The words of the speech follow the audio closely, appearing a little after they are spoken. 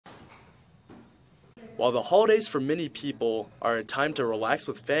While the holidays for many people are a time to relax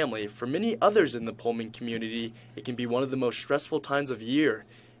with family, for many others in the Pullman community, it can be one of the most stressful times of year.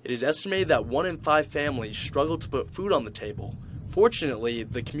 It is estimated that 1 in 5 families struggle to put food on the table. Fortunately,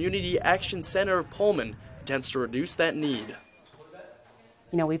 the Community Action Center of Pullman attempts to reduce that need.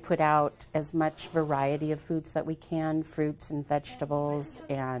 We put out as much variety of foods that we can, fruits and vegetables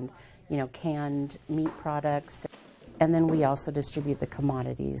and, canned meat products. And then we also distribute the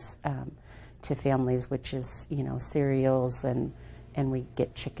commodities to families, which is, cereals, and we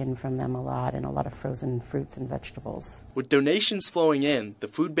get chicken from them a lot and a lot of frozen fruits and vegetables. With donations flowing in, the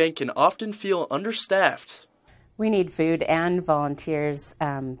food bank can often feel understaffed. We need food and volunteers.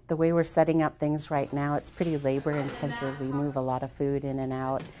 The way we're setting up things right now, it's pretty labor intensive. We move a lot of food in and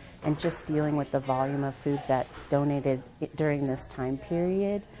out, and just dealing with the volume of food that's donated during this time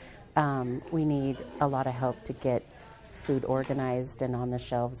period, we need a lot of help to get food organized and on the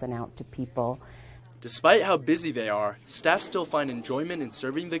shelves and out to people. Despite how busy they are, staff still find enjoyment in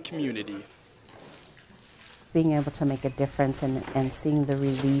serving the community. Being able to make a difference and seeing the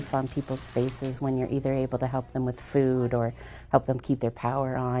relief on people's faces when you're either able to help them with food or help them keep their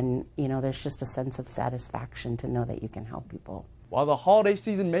power on, there's just a sense of satisfaction to know that you can help people. While the holiday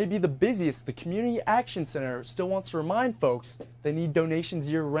season may be the busiest, the Community Action Center still wants to remind folks they need donations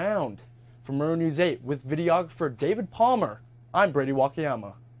year-round. For Murrow News 8 with videographer David Palmer, I'm Brady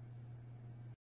Wakayama.